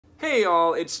Hey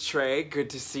y'all, it's Trey.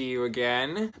 Good to see you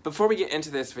again. Before we get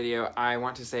into this video, I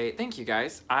want to say thank you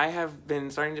guys. I have been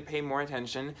starting to pay more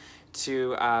attention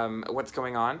to what's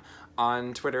going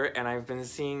on Twitter, and I've been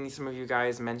seeing some of you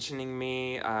guys mentioning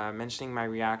me, mentioning my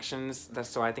reactions,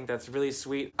 so I think that's really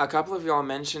sweet. A couple of y'all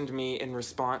mentioned me in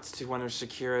response to one of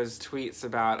Shakira's tweets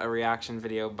about a reaction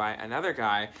video by another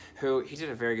guy who, he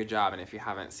did a very good job, and if you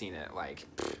haven't seen it, like,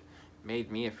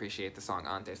 made me appreciate the song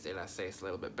Antes de las Seis a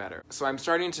little bit better. So I'm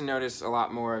starting to notice a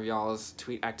lot more of y'all's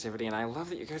tweet activity, and I love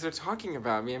that you guys are talking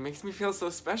about me. It makes me feel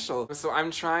so special. So I'm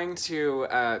trying to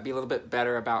be a little bit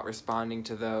better about responding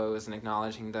to those and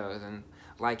acknowledging those and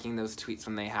liking those tweets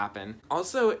when they happen.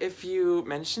 Also, if you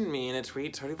mention me in a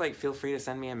tweet, totally like feel free to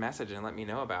send me a message and let me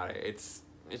know about it.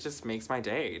 It just makes my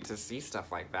day to see stuff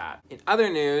like that. In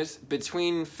other news,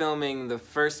 between filming the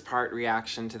first part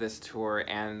reaction to this tour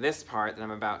and this part that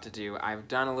I'm about to do, I've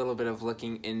done a little bit of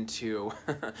looking into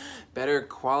better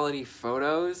quality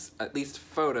photos, at least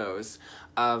photos,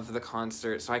 of the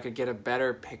concert so I could get a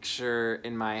better picture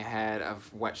in my head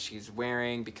of what she's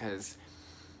wearing, because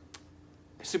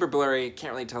super blurry,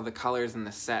 can't really tell the colors in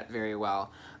the set very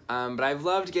well. But I've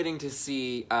loved getting to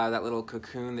see that little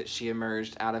cocoon that she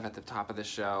emerged out of at the top of the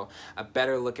show, a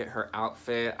better look at her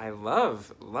outfit. I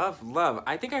love,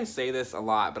 I think I say this a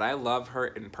lot, but I love her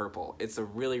in purple. It's a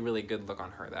really, really good look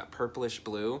on her, that purplish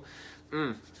blue.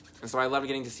 And so I love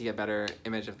getting to see a better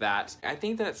image of that. I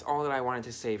think that's all that I wanted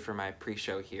to say for my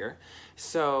pre-show here.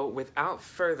 So without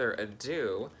further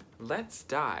ado, let's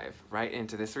dive right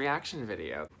into this reaction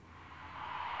video.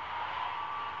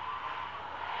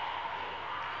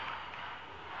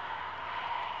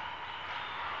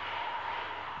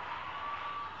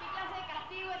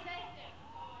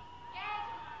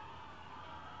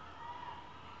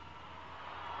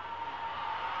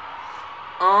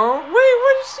 Oh, wait,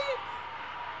 what is she?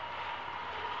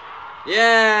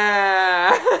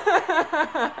 Yeah!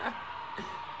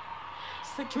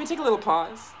 So, can we take a little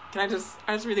pause? I just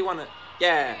really want to,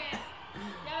 yeah.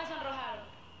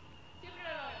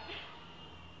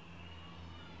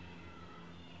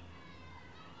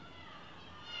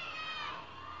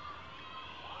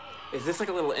 Is this like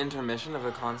a little intermission of the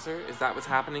concert? Is that what's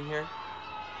happening here?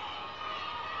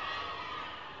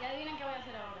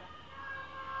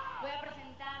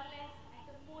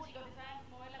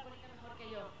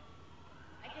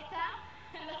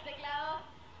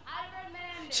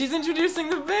 She's introducing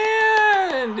the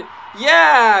band!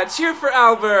 Yeah! Cheer for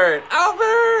Albert!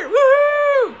 Albert!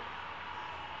 Woohoo!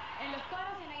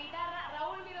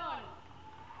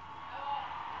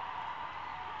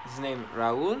 His name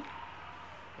Raul?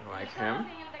 I like him.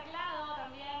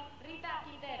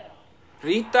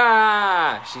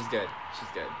 Rita! She's good. She's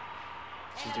good.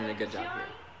 She's doing a good job here.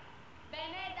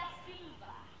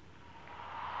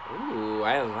 Ooh,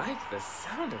 I like the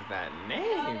sound of that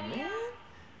name, man.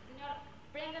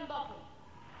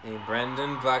 Hey,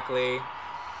 Brendan Buckley.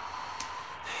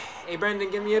 Hey, Brendan,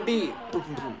 give me a beat. Boom,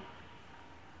 boom, boom.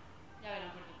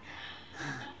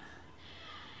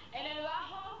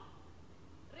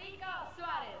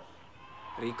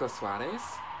 Rico Suarez?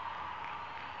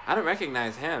 I don't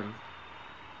recognize him.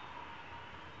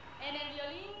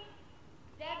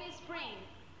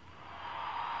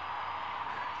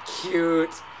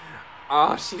 Cute.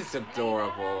 Oh, she's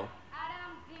adorable.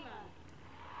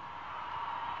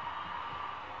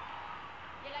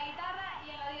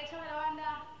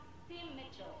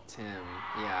 Tim,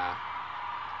 yeah.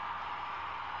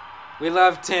 We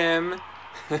love Tim.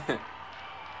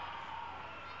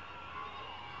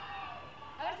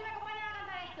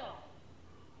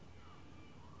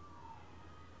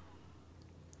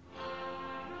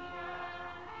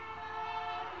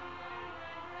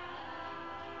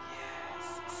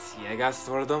 Ciega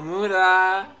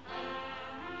sordomuda.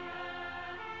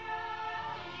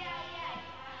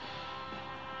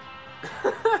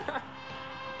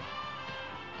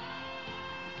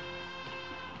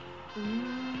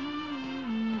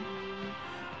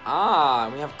 Ah,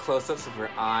 we have close-ups of her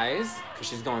eyes because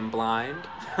she's going blind.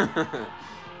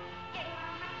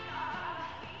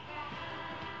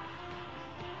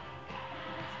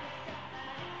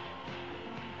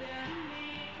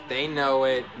 They know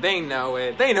it. They know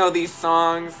it. They know these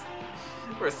songs.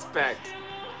 Respect.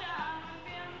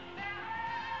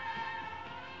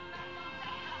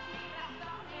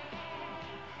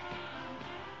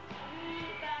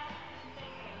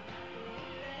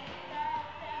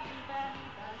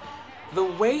 The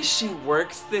way she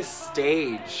works this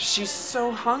stage, she's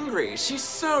so hungry. She's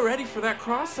so ready for that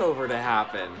crossover to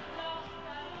happen.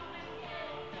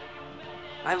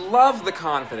 I love the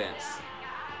confidence.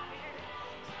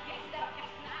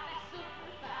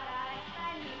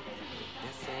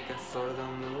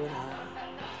 sordomura.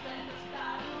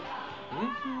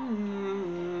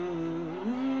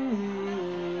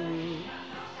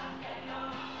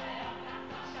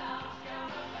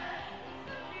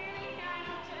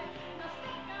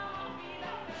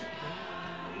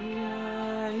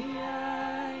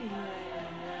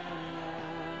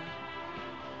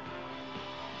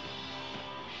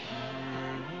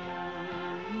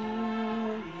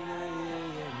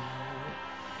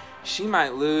 She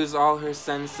might lose all her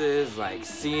senses, like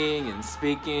seeing and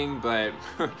speaking, but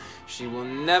she will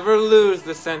never lose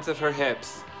the sense of her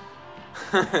hips.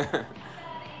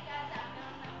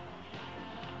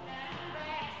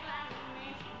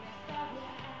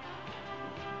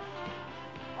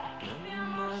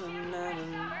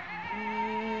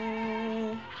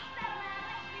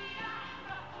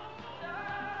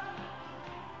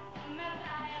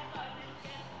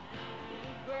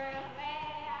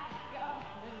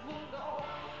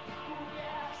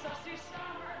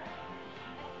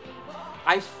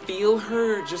 I feel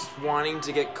her just wanting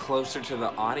to get closer to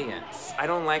the audience. I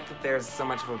don't like that there's so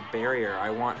much of a barrier. I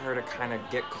want her to kind of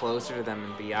get closer to them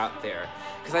and be out there.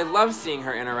 Because I love seeing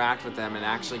her interact with them and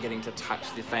actually getting to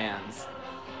touch the fans.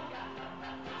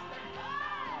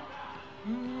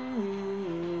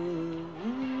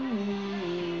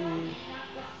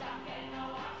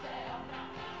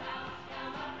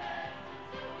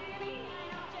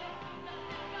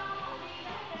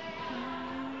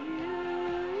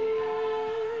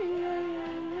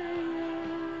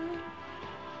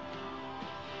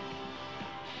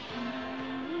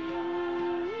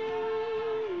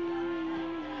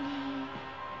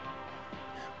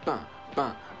 Bum,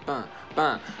 bum, bum,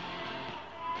 bum.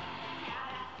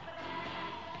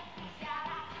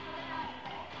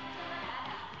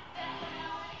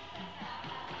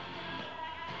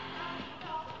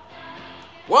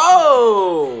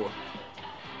 Whoa!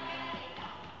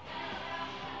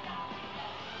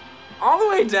 All the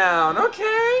way down,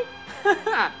 okay.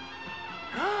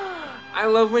 I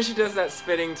love when she does that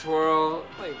spinning twirl.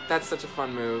 Like, that's such a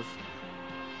fun move.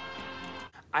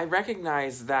 I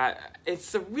recognize that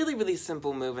it's a really, really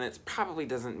simple move and it probably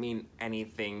doesn't mean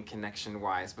anything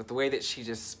connection-wise, but the way that she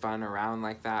just spun around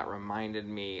like that reminded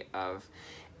me of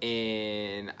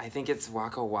I think it's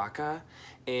Waka Waka,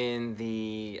 in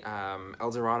the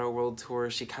El Dorado World Tour.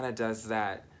 She kind of does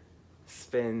that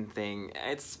spin thing.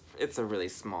 It's a really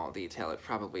small detail.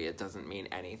 It doesn't mean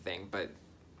anything, but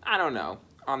I don't know.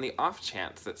 On the off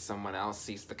chance that someone else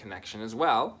sees the connection as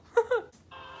well.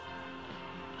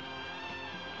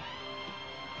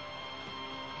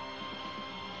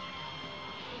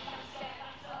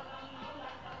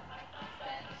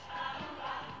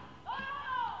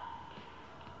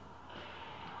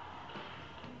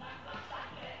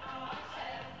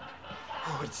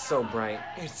 Oh, it's so bright.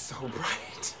 It's so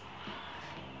bright.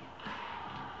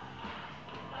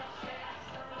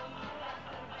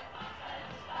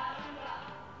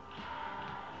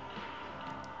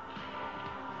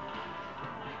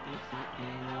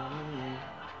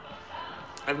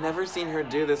 I've never seen her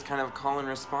do this kind of call and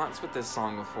response with this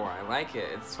song before. I like it.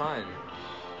 It's fun.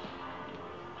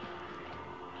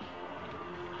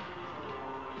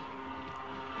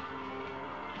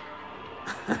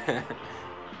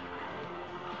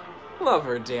 Love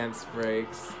her dance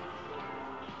breaks.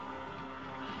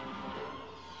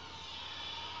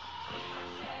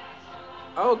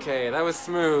 Okay, that was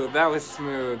smooth. That was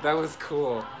smooth. That was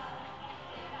cool.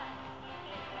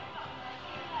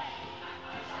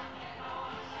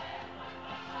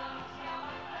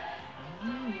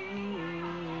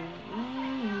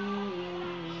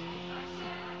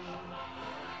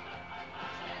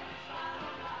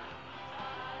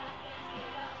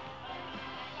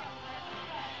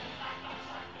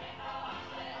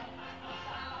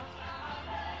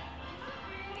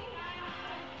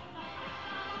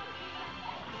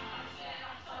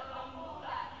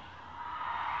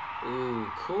 Ooh,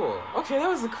 cool. Okay, that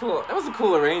was a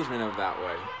cool arrangement of that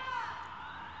one.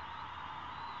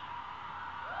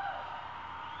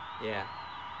 Yeah.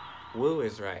 Woo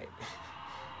is right.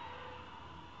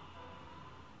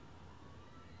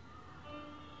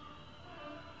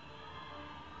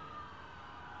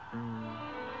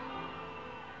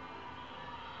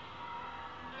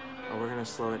 Oh, we're gonna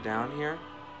slow it down here?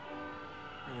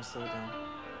 We're gonna slow it down.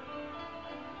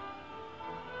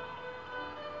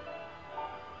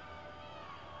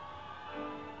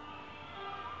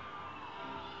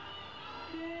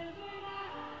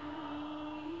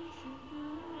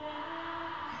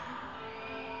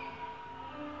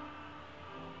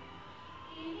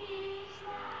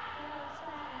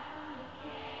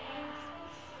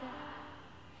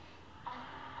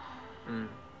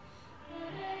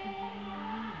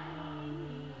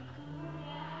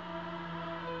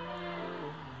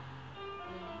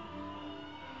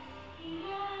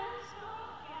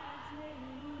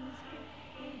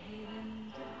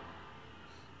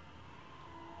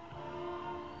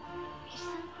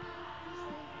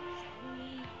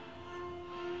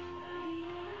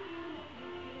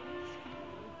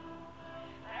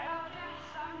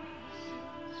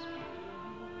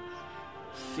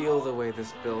 feel the way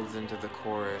this builds into the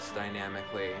chorus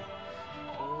dynamically.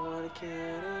 Porque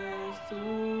quieres tú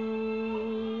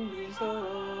mi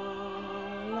sol,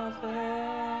 la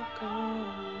fe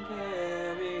con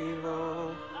que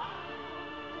vivo.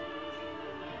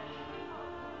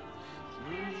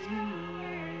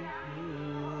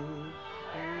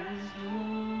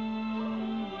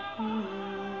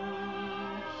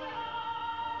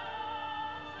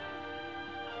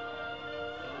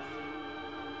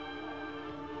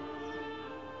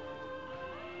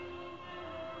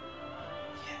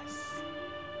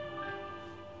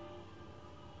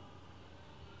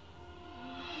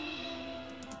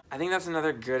 I think that's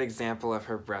another good example of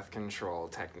her breath control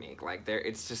technique. Like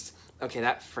it's just, okay,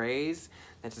 that phrase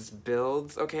that just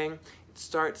builds, okay? It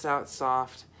starts out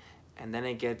soft, and then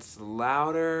it gets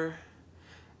louder,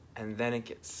 and then it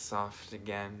gets soft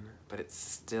again, but it's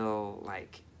still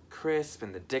like crisp,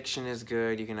 and the diction is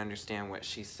good, you can understand what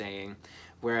she's saying.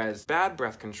 Whereas bad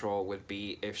breath control would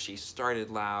be if she started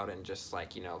loud and just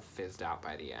like, you know, fizzed out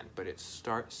by the end. But it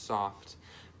starts soft,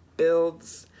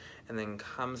 builds, and then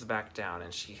comes back down,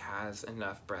 and she has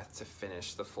enough breath to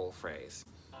finish the full phrase.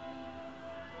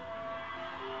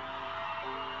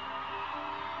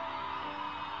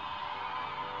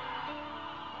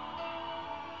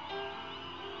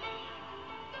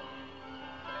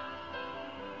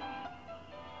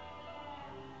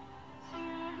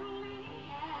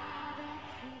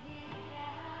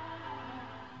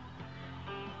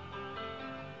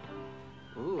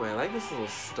 Ooh, I like this little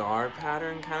star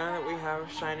pattern kind of that we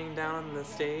have shining down on the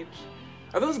stage.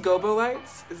 Are those gobo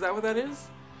lights? Is that what that is?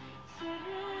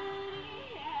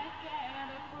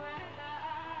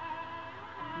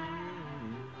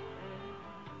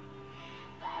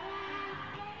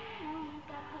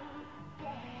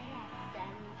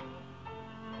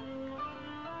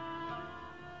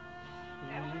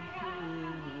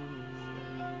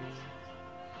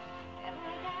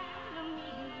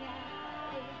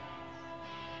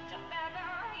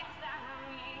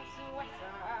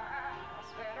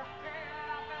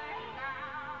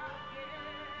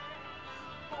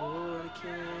 Porque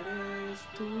eres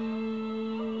tú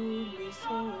mi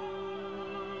sol,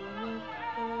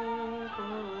 con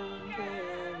que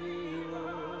vivo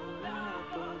la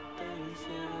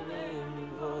potencia de mi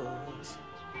voz.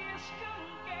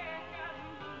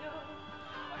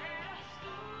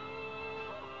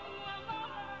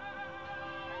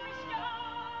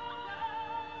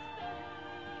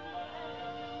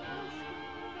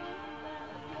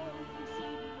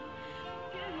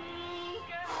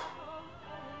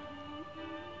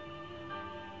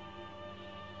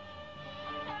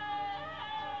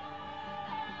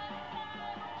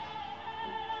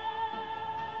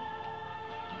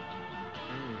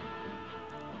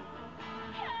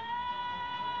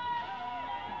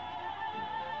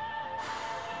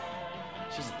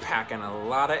 She's packing a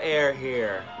lot of air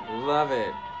here. Love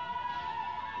it.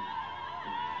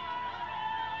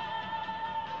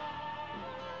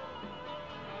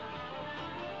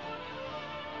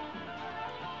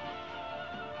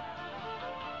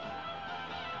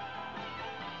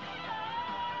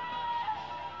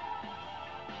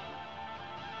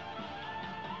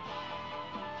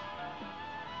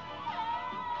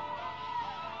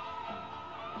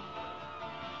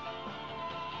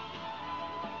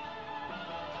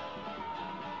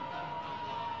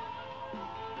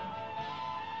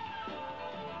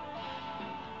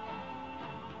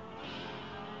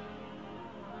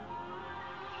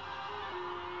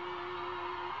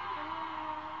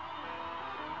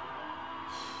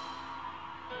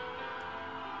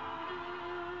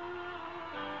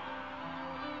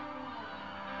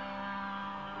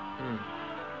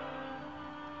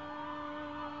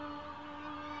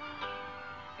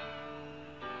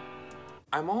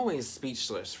 I'm always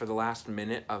speechless for the last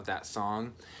minute of that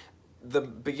song. The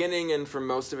beginning, and for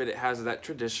most of it, it has that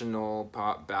traditional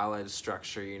pop ballad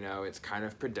structure, you know, it's kind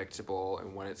of predictable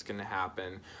and when it's gonna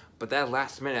happen. But that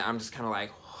last minute, I'm just kind of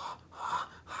like,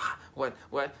 what,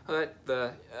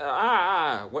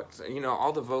 you know,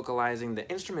 all the vocalizing, the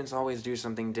instruments always do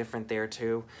something different there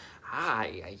too.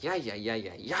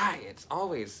 It's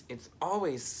always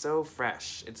so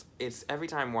fresh. It's every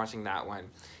time watching that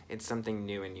one, it's something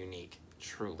new and unique,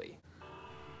 truly.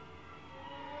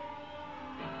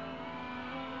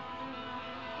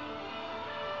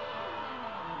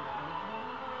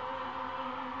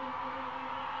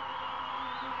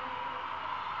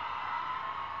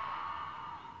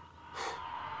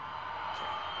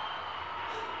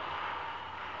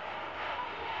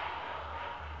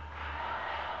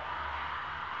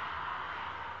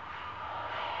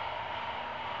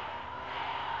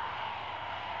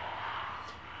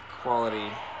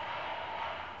 Quality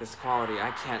this quality.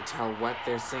 I can't tell what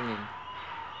they're singing.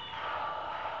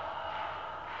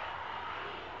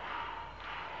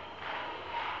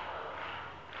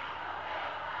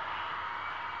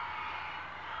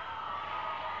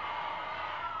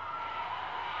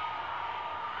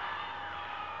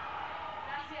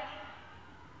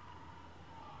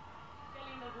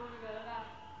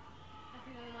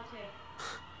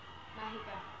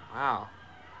 Wow.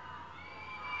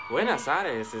 Buenos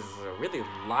Aires is a really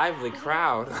lively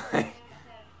crowd.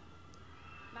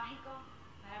 Mágico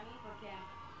para mí porque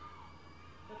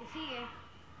lo que sigue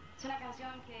es una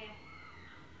canción que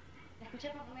la escuché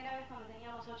por primera vez cuando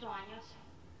tenía unos 8 años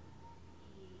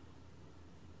y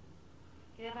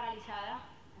quedé paralizada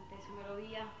ante su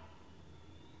melodía.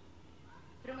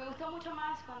 Pero me gustó mucho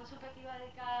más cuando supe que iba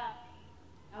dedicada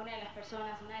a una de las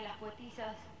personas, una de las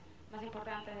poetisas más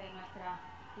importantes de nuestra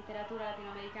literatura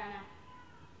latinoamericana.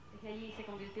 Desde allí se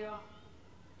convirtió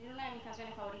en una de mis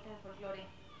canciones favoritas de folclore.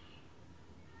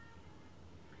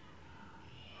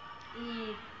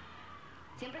 Y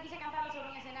siempre quise cantarlo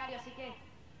sobre un escenario, así que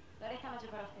lo haré esta noche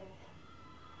para ustedes.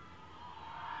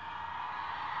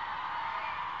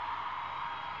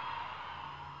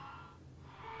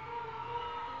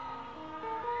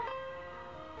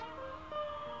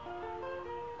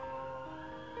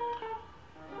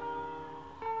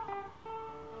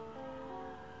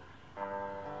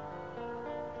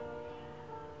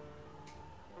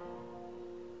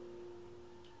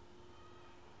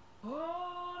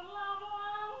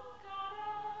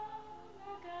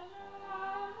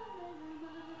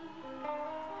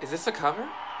 Is this a cover?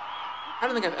 I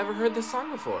don't think I've ever heard this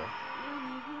song before.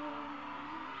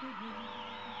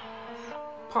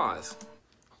 Pause.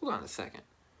 Hold on a second.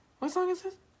 What song is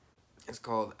this? It's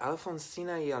called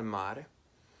Alfonsina y el Mar.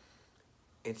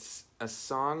 It's a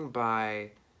song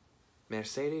by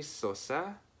Mercedes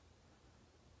Sosa.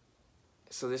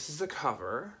 So this is a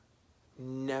cover.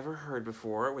 Never heard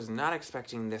before. Was not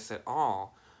expecting this at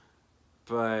all.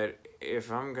 But if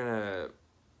I'm gonna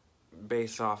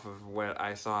base off of what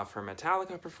I saw of her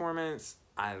Metallica performance,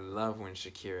 I love when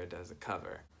Shakira does a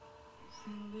cover.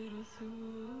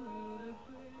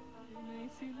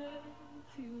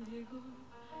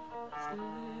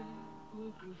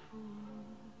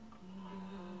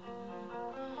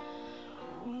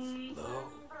 Slow.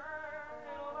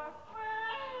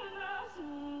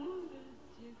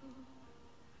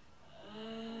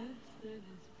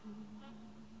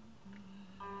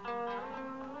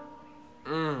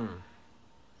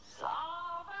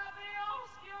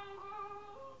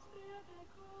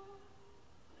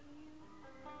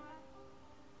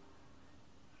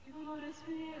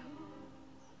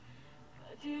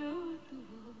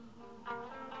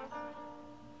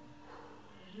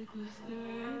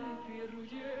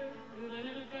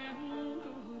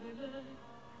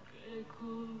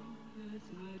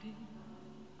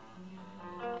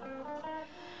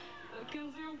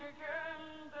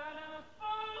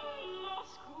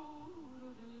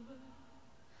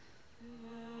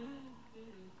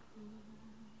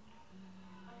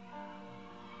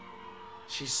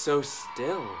 She's so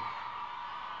still.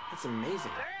 That's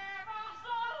amazing.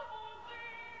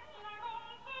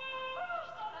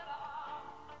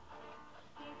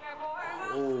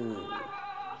 Oh,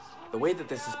 the way that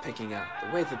this is picking up.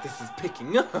 The way that this is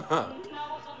picking up.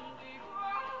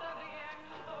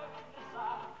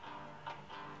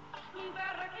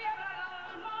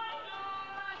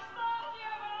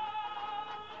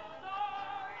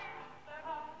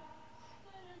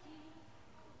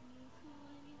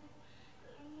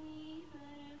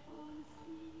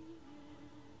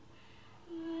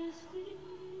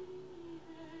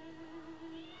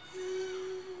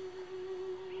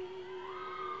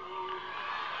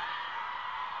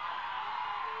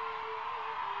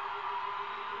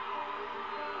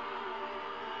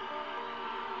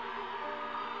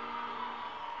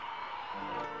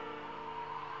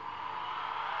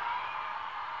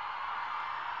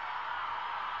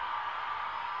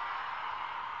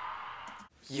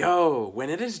 Yo, when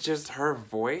it is just her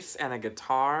voice and a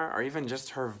guitar, or even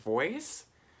just her voice,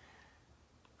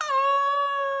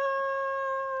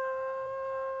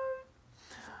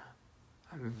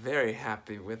 I'm very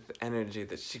happy with the energy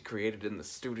that she created in the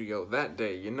studio that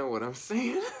day, you know what I'm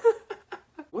saying?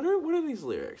 What are these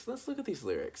lyrics? Let's look at these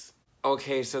lyrics.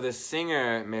 Okay, so the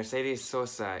singer, Mercedes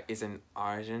Sosa, is an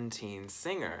Argentine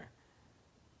singer.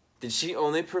 Did she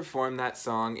only perform that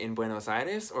song in Buenos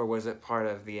Aires, or was it part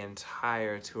of the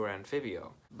entire tour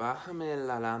Anfibio? Bájame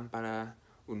la lámpara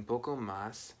un poco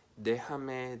más,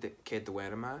 déjame que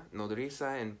duerma,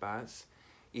 nodriza en paz,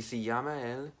 y si llama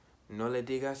él, no le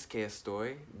digas que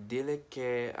estoy, dile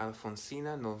que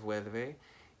Alfonsina no vuelve,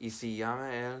 Y si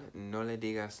llama él, no le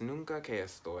digas nunca que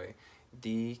estoy.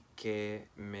 Di que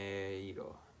me he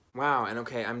ido. Wow, and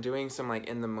okay, I'm doing some like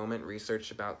in-the-moment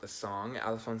research about the song,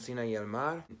 Alfonsina y el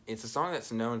Mar. It's a song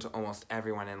that's known to almost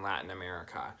everyone in Latin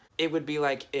America. It would be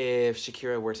like if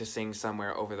Shakira were to sing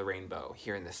Somewhere Over the Rainbow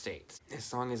here in the States. This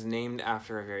song is named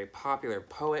after a very popular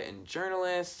poet and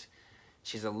journalist.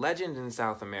 She's a legend in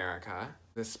South America.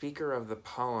 The speaker of the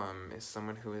poem is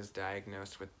someone who is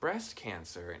diagnosed with breast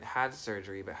cancer and had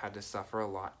surgery but had to suffer a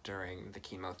lot during the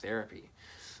chemotherapy.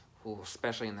 Ooh,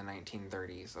 especially in the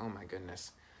 1930s. Oh my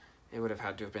goodness. It would have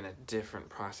had to have been a different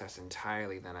process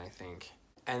entirely then, I think.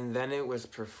 And then it was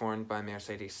performed by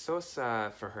Mercedes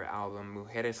Sosa for her album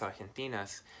Mujeres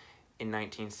Argentinas in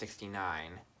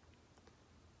 1969.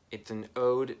 It's an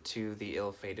ode to the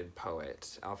ill-fated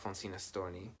poet, Alfonsina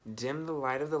Storni. Dim the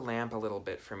light of the lamp a little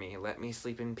bit for me. Let me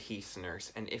sleep in peace,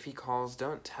 nurse. And if he calls,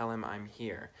 don't tell him I'm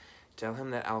here. Tell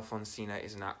him that Alfonsina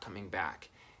is not coming back.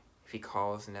 If he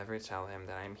calls, never tell him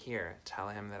that I'm here. Tell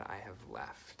him that I have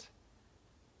left.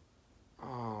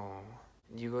 Oh,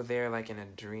 you go there like in a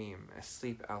dream,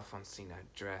 asleep Alfonsina,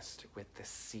 dressed with the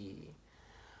sea.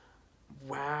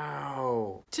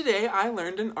 Wow. Today I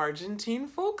learned an Argentine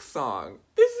folk song.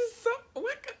 This is so,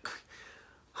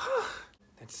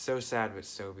 That's so sad but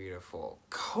so beautiful.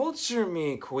 Culture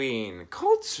me, queen.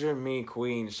 Culture me,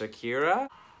 queen, Shakira.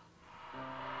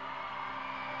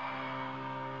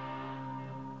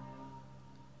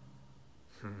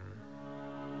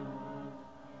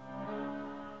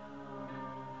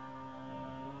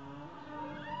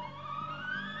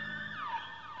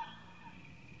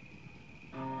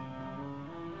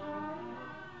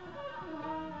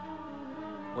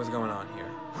 What's going on here?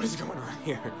 What is going on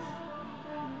here?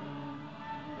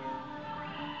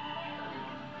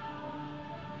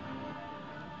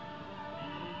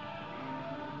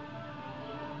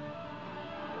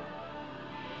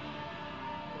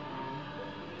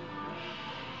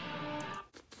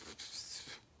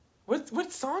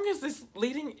 What song is this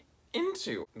leading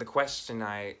into? The question,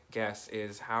 I guess,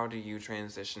 is how do you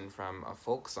transition from a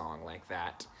folk song like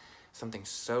that, something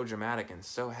so dramatic and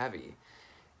so heavy,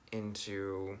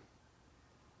 into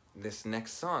this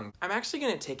next song? I'm actually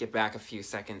gonna take it back a few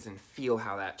seconds and feel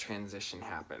how that transition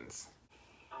happens.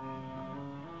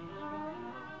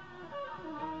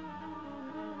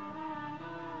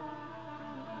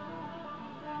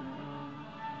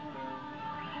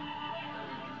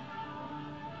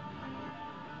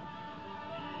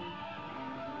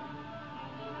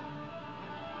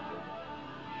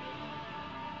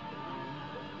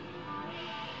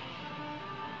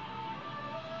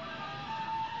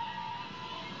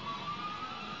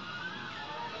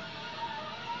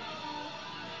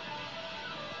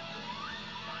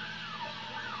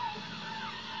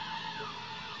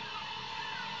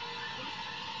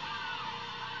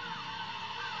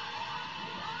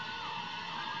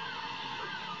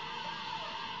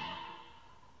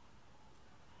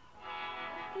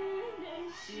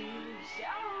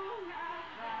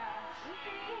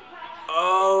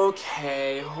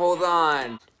 Okay, hold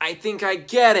on. I think I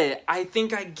get it. I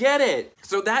think I get it.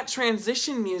 So that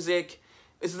transition music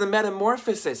is the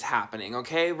metamorphosis happening,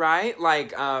 okay, right?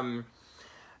 Like,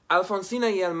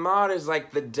 Alfonsina y el Mar is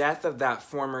like the death of that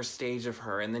former stage of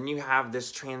her, and then you have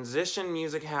this transition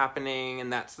music happening,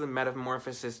 and that's the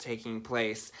metamorphosis taking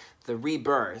place, the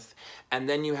rebirth. And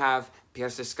then you have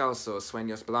Pies Descalzos,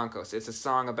 Sueños Blancos. It's a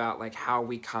song about like how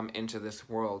we come into this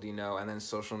world, you know, and then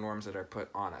social norms that are put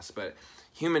on us. But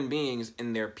human beings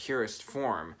in their purest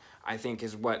form, I think,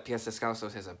 is what Pies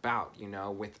Descalzos is about, you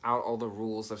know, without all the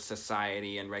rules of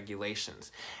society and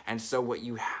regulations. And so what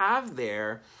you have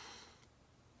there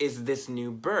is this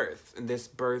new birth, this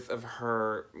birth of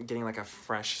her getting like a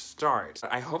fresh start.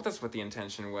 I hope that's what the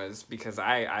intention was, because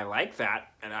I like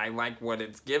that, and I like what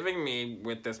it's giving me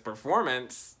with this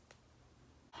performance.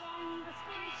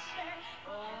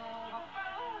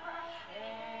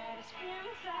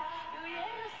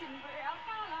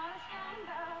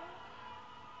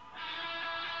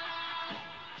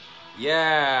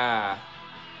 Yeah.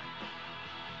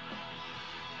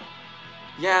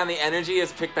 Yeah, and the energy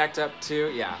is picked back up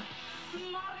too, yeah.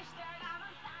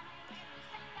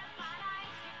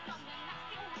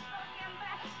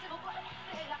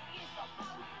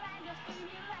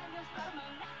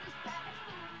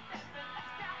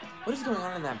 What is going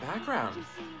on in that background?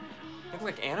 They look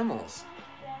like animals.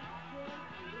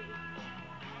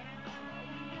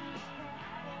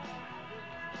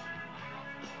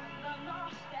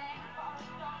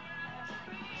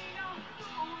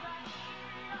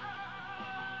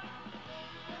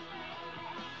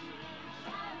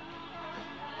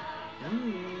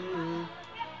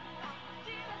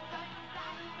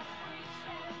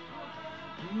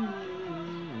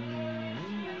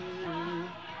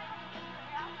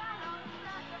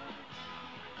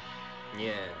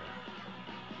 Yeah.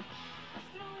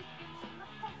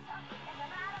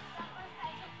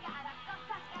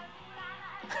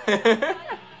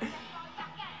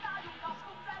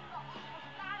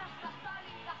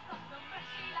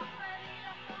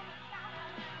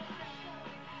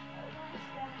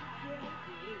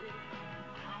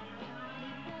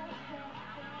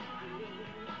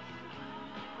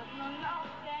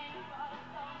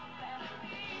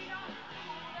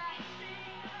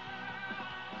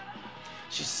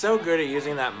 She's so good at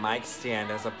using that mic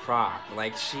stand as a prop.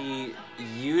 Like, she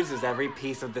uses every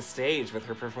piece of the stage with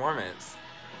her performance.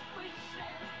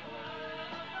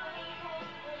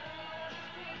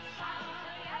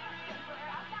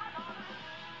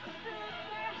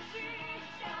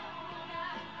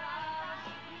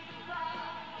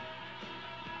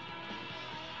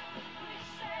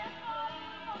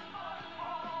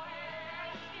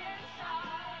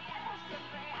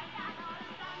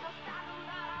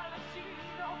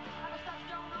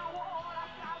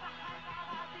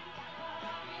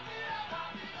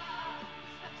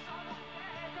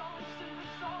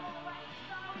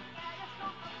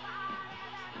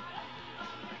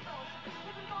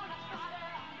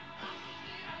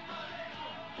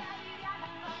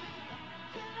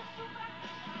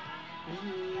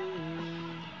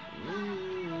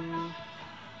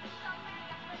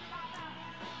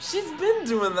 She's been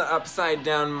doing the upside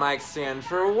down mic stand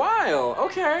for a while.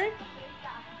 Okay.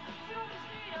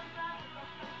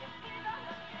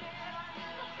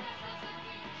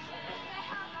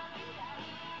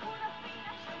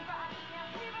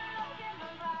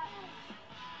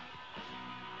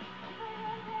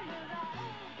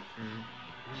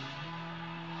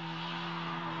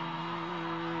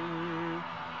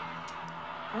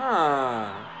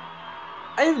 Huh.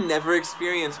 I have never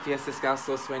experienced Fiestas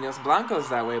Los Sueños Blancos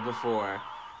that way before.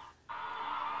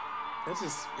 That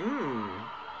just,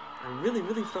 I really,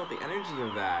 really felt the energy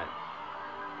of that.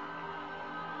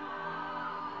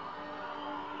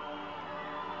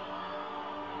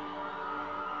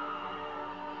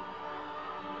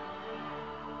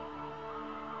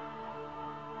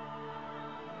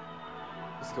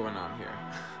 What's going on here?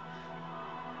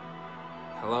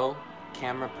 Hello?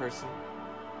 Camera person?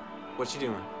 What you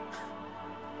doing?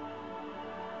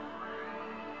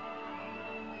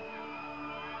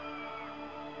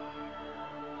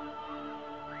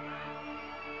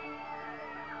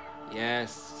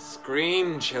 Yes,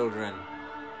 scream, children.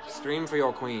 Scream for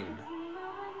your queen.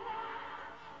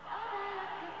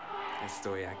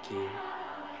 Estoy aquí.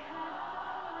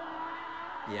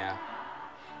 Yeah.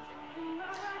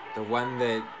 The one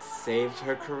that saved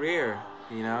her career,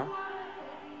 you know?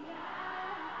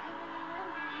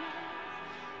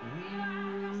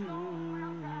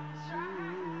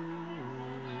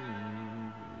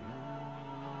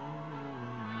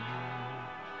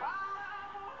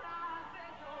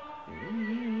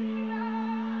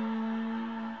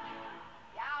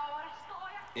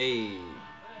 Hey.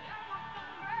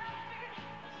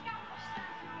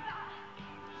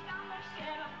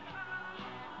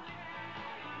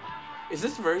 Is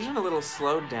this version a little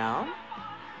slowed down?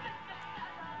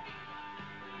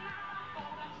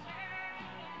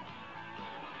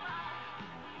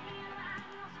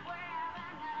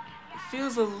 It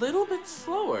feels a little bit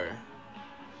slower.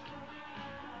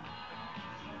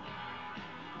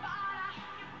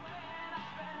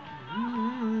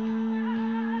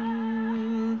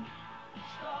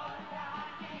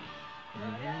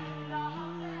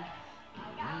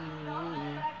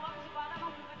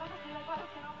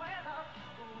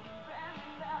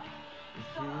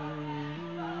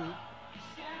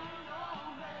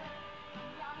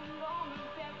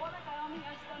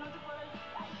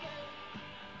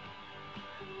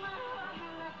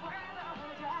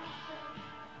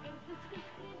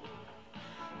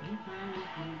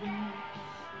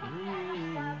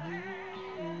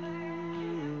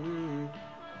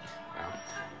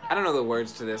 I don't know the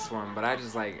words to this one, but I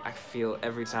just like, I feel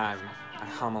every time I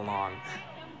hum along.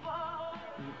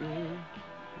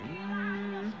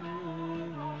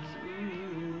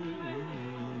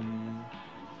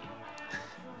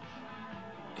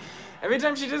 Every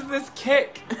time she does this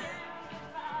kick.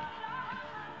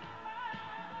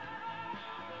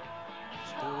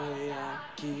 Estoy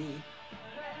aquí.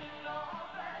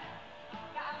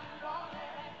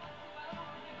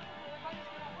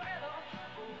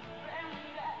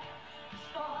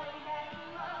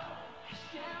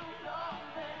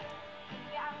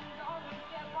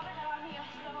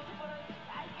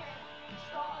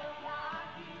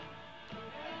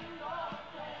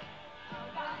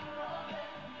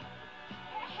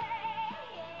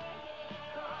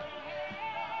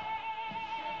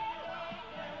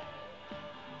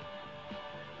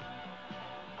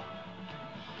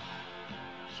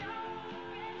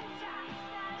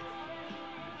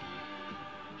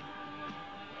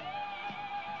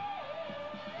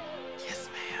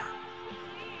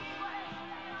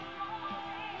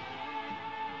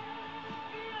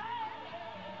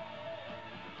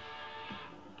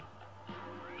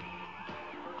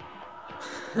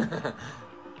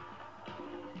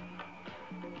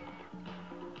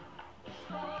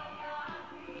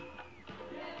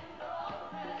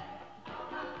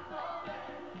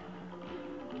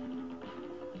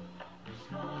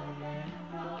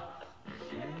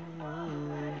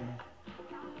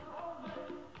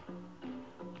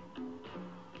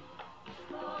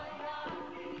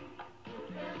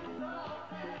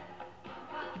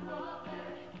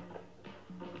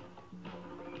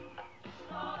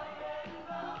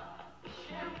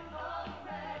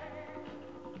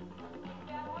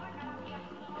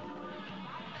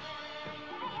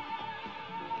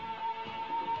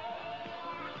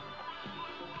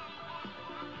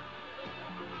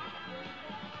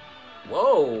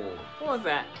 Whoa! What was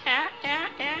that?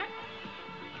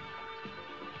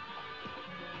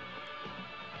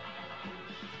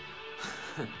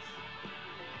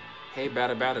 Hey,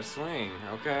 batter, batter, swing,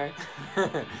 okay?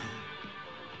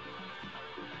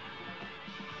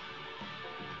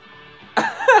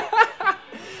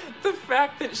 The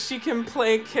fact that she can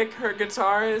play kick her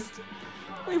guitarist,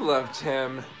 we loved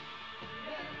him.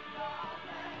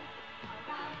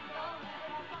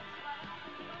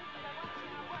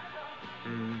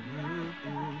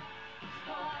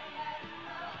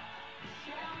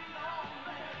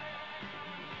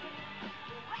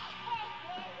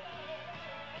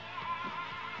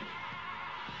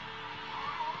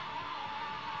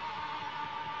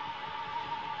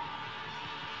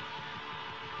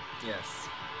 Yes.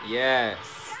 Yes.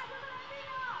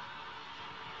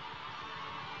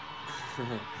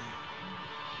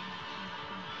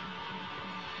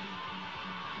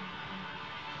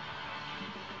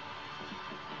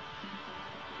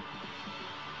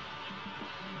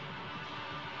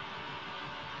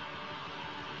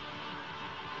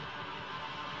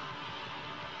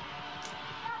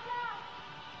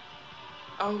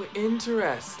 Oh,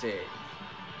 interesting.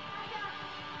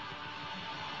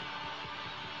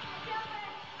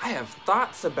 I have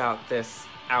thoughts about this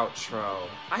outro.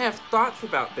 I have thoughts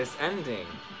about this ending.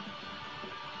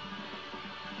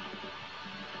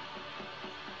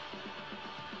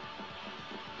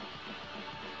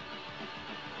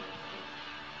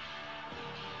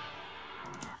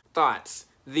 Thoughts.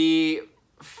 The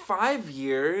 5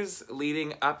 years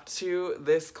leading up to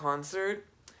this concert,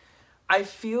 I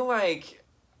feel like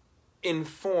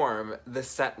inform the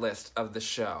set list of the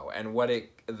show and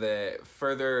the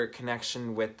further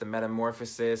connection with the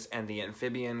metamorphosis and the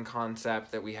amphibian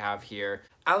concept that we have here.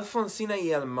 Alfonsina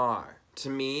y el Mar, to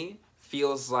me,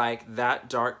 feels like that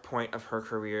dark point of her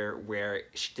career where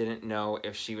she didn't know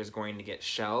if she was going to get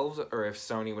shelved or if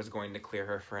Sony was going to clear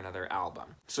her for another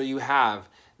album. So you have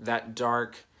that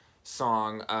dark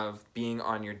song of being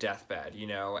on your deathbed, you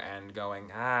know, and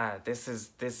going,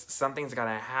 something's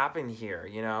gotta happen here,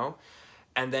 you know?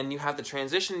 And then you have the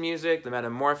transition music, the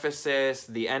metamorphosis,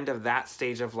 the end of that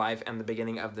stage of life, and the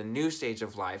beginning of the new stage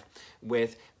of life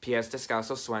with Pies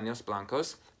Descalzos, Sueños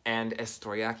Blancos, and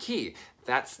Estoy Aquí.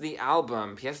 That's the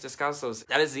album, Pies Descalzos,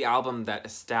 that is the album that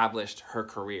established her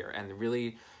career and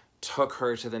really took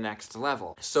her to the next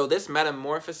level. So this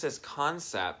metamorphosis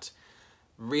concept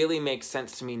really makes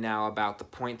sense to me now about the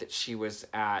point that she was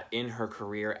at in her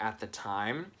career at the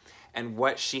time and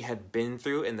what she had been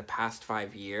through in the past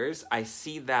 5 years. I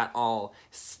see that all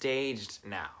staged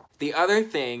now. The other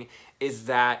thing is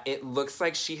that it looks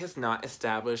like she has not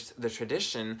established the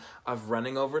tradition of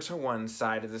running over to one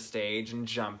side of the stage and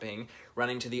jumping,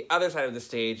 running to the other side of the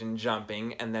stage and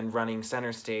jumping, and then running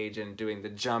center stage and doing the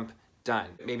jump. Done.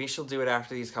 Maybe she'll do it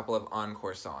after these couple of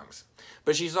encore songs.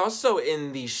 But she's also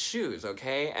in these shoes,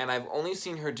 okay? And I've only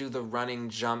seen her do the running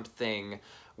jump thing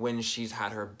when she's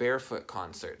had her barefoot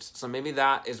concerts. So maybe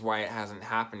that is why it hasn't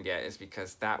happened yet, is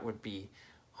because that would be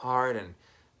hard and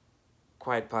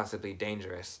quite possibly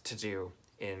dangerous to do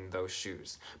in those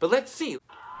shoes. But let's see.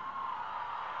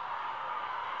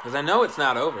 Because I know it's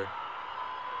not over.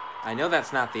 I know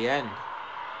that's not the end.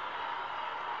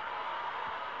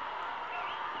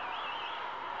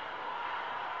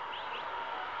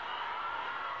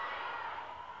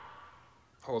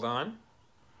 Hold on.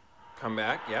 Come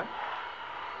back, yep.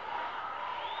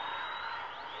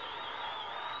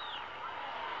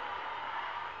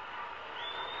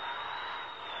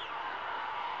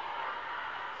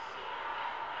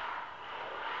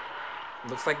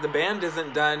 Looks like the band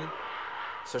isn't done,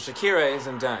 so Shakira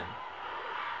isn't done.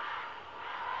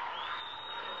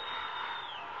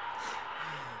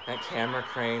 That camera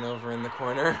crane over in the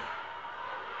corner.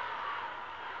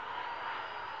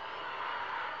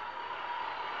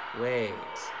 Wait.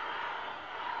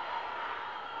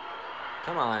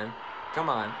 Come on. Come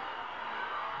on.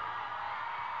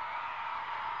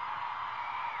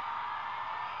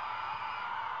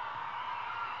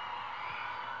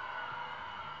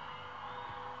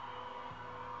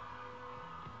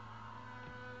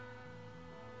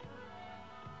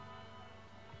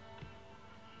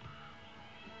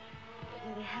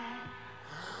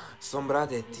 Sombra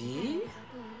de ti?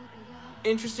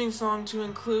 Interesting song to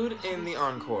include in the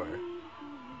encore.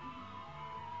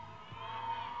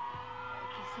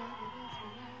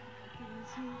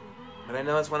 But I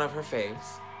know it's one of her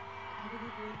faves.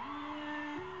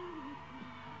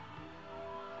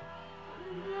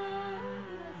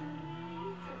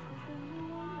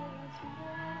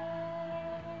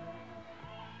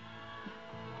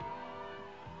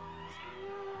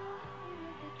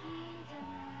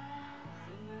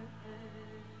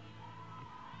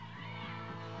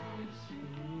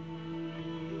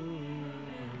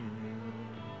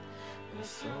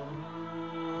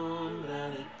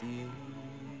 Sombra de ti.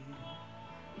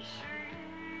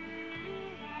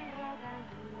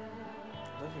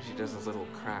 I love when she does those little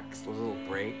cracks, those little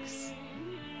breaks.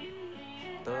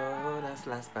 Todas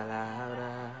las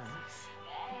palabras.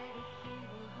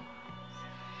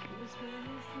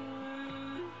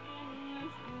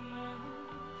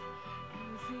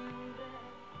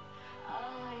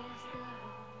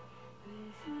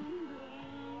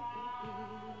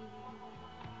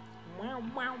 Wow,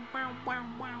 wow, wow, wow,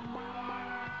 wow, wow.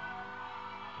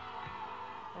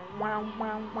 Wow, wow,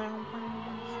 wow, wow, wow.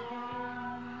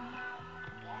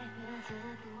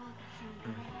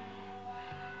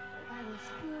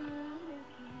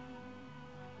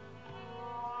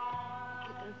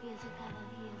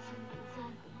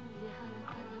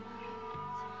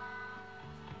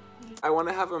 I want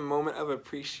to have a moment of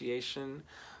appreciation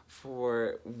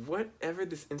for whatever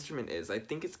this instrument is. I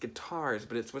think it's guitars,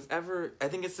 but it's whatever. I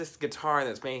think it's this guitar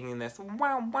that's making this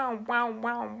wow, wow, wow,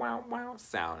 wow, wow, wow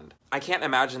sound. I can't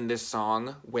imagine this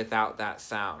song without that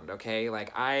sound, okay?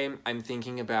 Like, I'm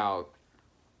thinking about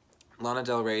Lana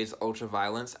Del Rey's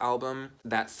Ultraviolence album.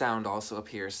 That sound also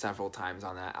appears several times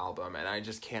on that album, and I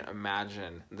just can't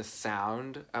imagine the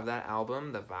sound of that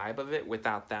album, the vibe of it,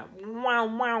 without that wow,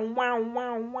 wow, wow,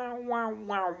 wow, wow, wow,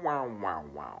 wow, wow, wow,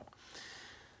 wow.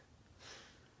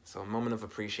 So a moment of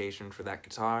appreciation for that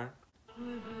guitar.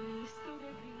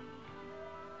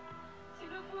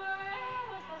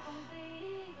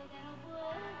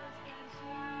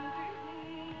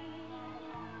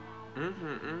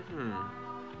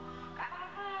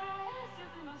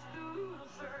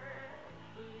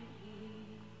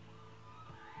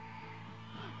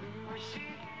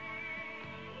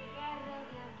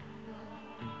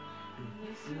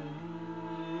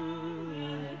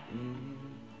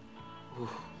 Ooh,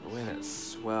 the way that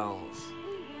swells.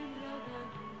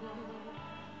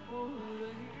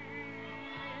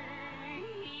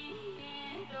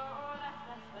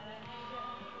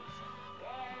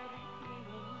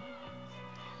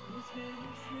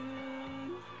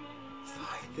 It's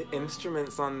like the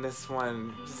instruments on this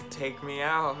one just take me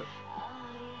out.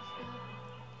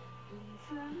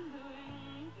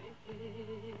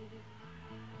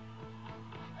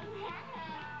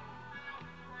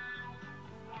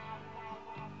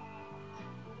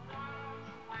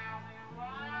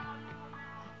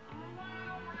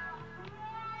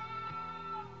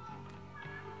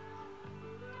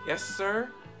 Yes,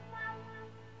 sir?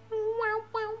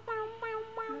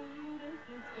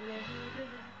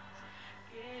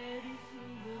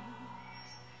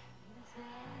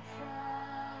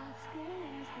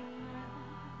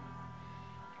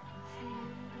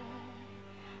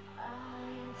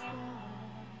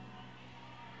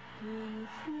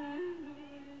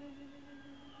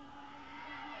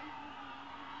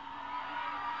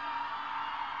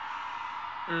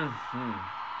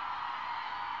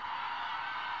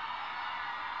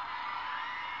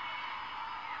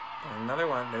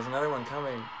 There's another one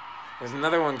coming. There's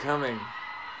another one coming.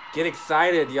 Get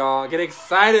excited, y'all. Get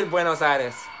excited, Buenos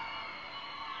Aires.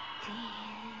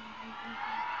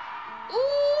 Ooh.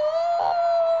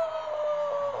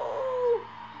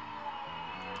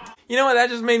 You know what that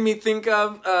just made me think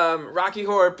of? Rocky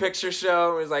Horror Picture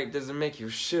Show. It was like, does it make you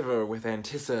shiver with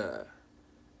anticipation?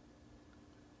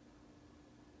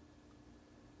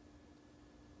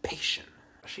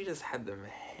 She just had them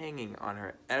hanging on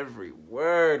her every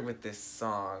word with this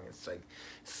song. It's like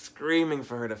screaming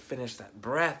for her to finish that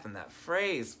breath and that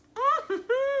phrase. But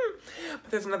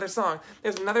there's another song.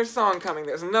 There's another song coming.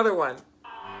 There's another one.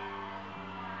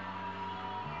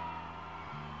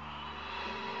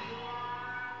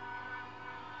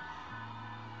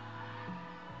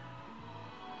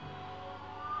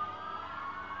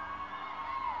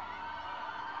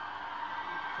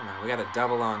 Come on, we got a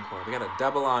double encore. We got a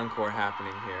double encore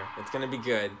happening here. It's gonna be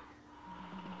good.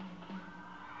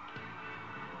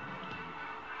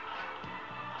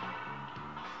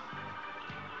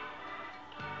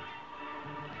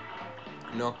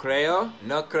 No creo,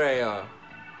 no creo.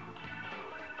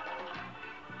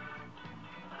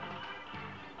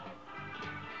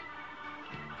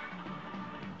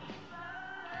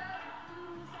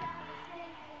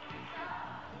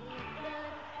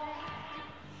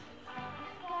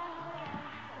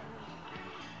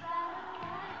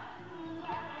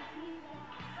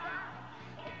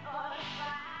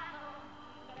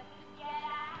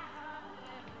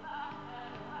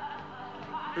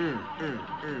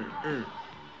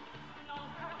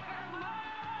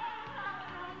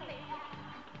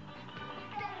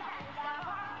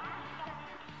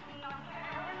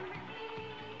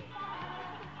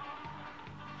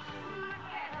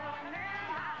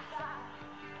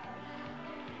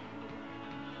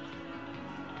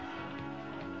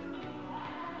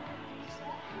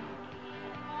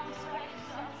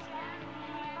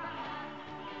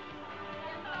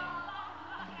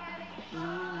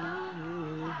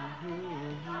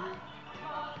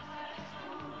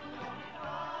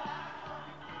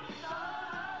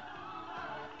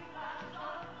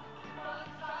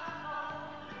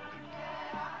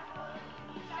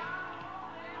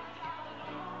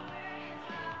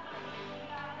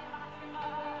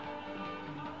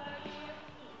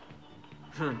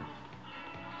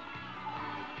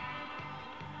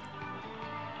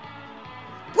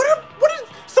 What is,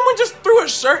 someone just threw a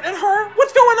shirt at her?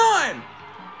 What's going on?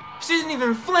 She didn't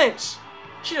even flinch.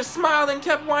 She just smiled and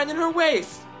kept winding her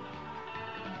waist.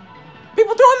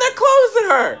 People throwing their clothes at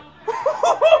her.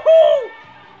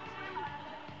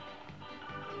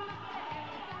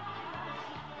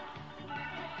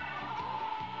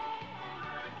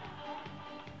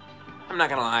 I'm not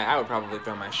gonna lie, I would probably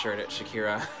throw my shirt at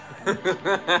Shakira.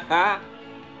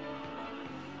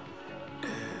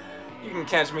 You can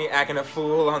catch me acting a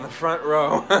fool on the front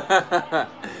row.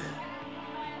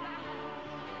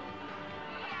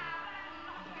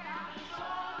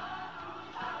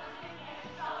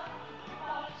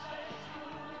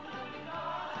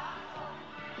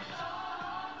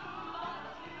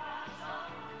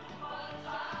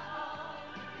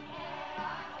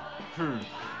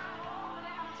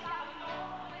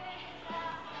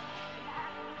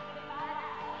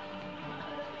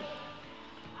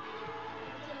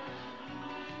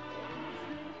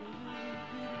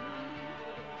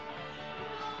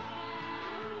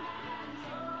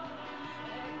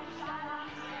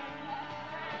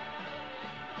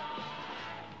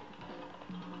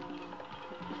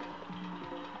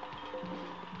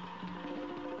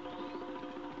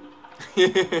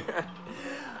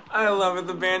 I love it.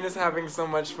 The band is having so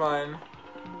much fun.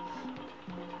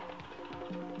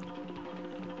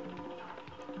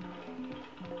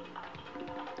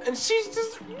 And she's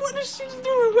just, what is she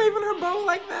doing, waving her bow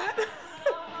like that?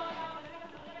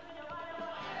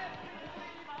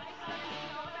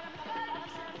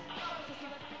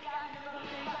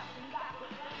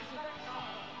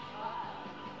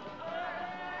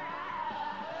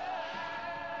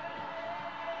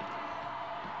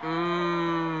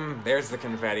 There's the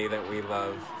confetti that we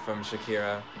love from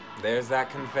Shakira. There's that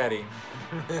confetti.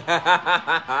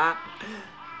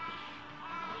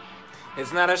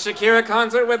 It's not a Shakira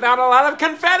concert without a lot of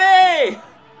confetti!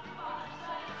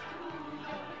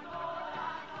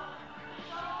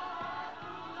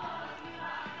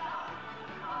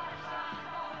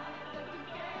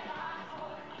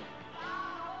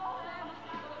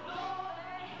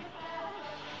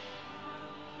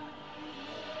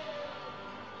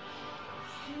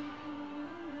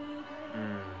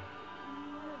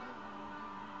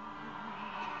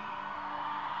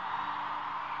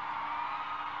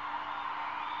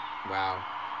 Wow.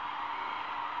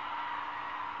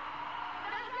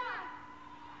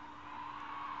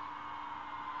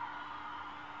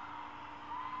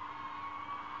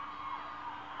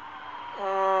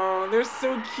 Oh, they're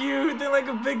so cute. They're like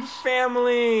a big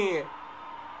family.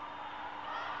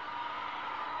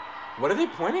 What are they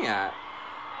pointing at?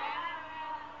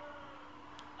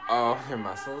 Oh, their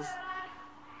muscles.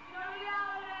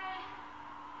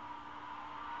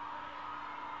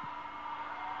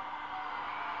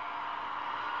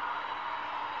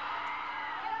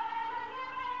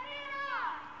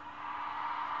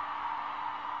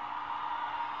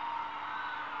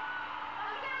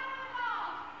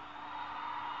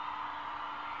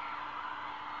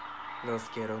 Los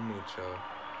quiero mucho.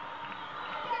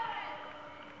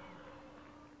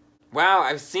 Wow,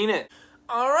 I've seen it.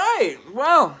 All right,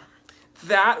 well,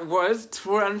 that was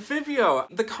Tour Anfibio.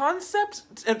 The concept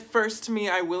at first to me,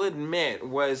 I will admit,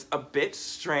 was a bit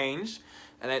strange,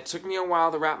 and it took me a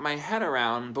while to wrap my head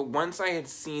around, but once I had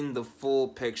seen the full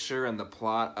picture and the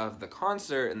plot of the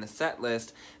concert and the set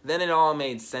list, then it all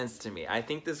made sense to me. I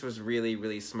think this was really,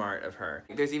 really smart of her.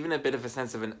 There's even a bit of a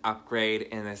sense of an upgrade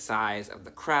in the size of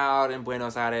the crowd in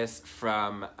Buenos Aires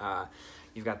from,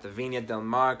 you've got the Viña del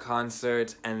Mar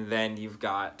concert, and then you've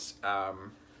got, oh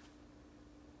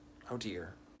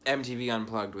dear, MTV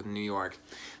Unplugged with New York.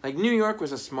 Like, New York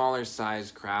was a smaller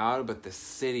size crowd, but the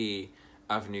city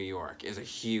of New York is a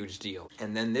huge deal.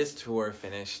 And then this tour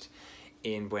finished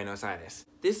in Buenos Aires.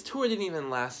 This tour didn't even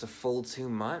last a full 2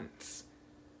 months.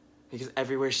 because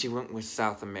everywhere she went was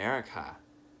South America.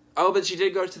 Oh, but she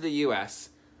did go to the US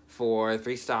for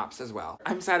 3 stops as well.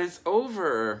 I'm sad it's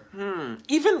over.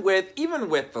 Even with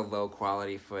the low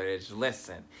quality footage,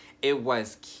 listen, it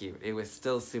was cute. It was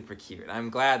still super cute. I'm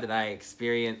glad that I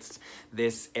experienced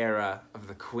this era of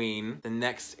the Queen. The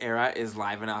next era is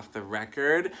Live and Off the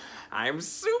Record. I'm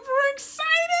super excited!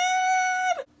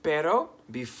 Pero,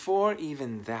 before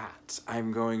even that,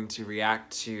 I'm going to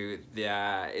react to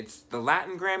it's the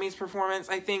Latin Grammys performance,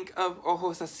 I think, of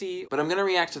Ojos Así. But I'm gonna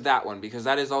react to that one because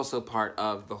that is also part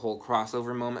of the whole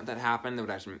crossover moment that happened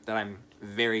that I'm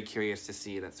very curious to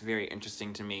see. That's very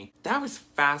interesting to me. That was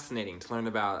fascinating to learn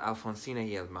about Alfonsina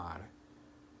y el Mar.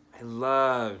 I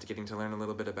loved getting to learn a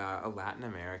little bit about a Latin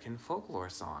American folklore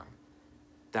song.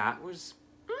 That was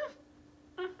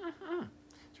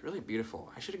really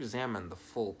beautiful. I should examine the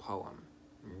full poem,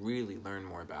 really learn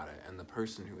more about it and the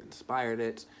person who inspired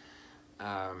it,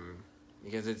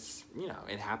 because it's, you know,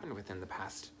 it happened within the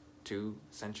past 2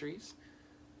 centuries.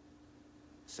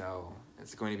 So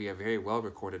it's going to be a very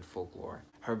well-recorded folklore.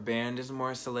 Her band is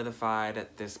more solidified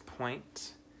at this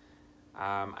point.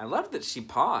 I love that she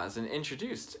paused and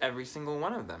introduced every single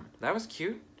one of them. That was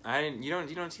cute. You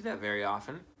don't see that very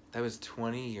often. That was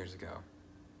 20 years ago.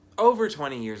 Over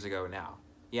 20 years ago now.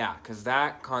 Yeah, because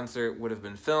that concert would have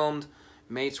been filmed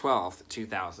May 12th,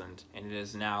 2000, and it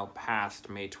is now past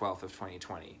May 12th of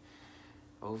 2020.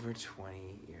 Over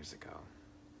 20 years ago.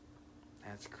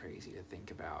 That's crazy to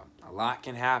think about. A lot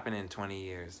can happen in 20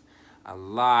 years. A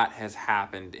lot has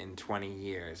happened in 20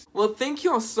 years. Well, thank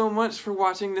you all so much for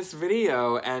watching this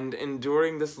video and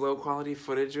enduring this low quality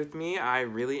footage with me. I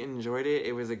really enjoyed it.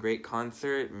 It was a great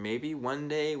concert. Maybe one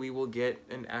day we will get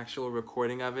an actual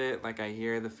recording of it like I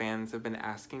hear the fans have been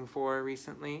asking for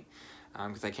recently.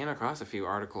 Because I came across a few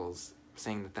articles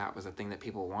saying that that was a thing that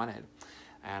people wanted.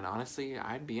 And honestly,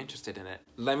 I'd be interested in it.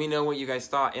 Let me know what you guys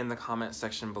thought in the comment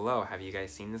section below. Have you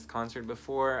guys seen this concert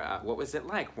before? What was it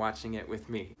like watching it with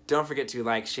me? Don't forget to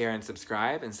like, share, and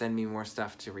subscribe, and send me more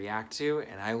stuff to react to,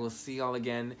 and I will see y'all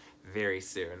again very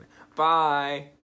soon. Bye!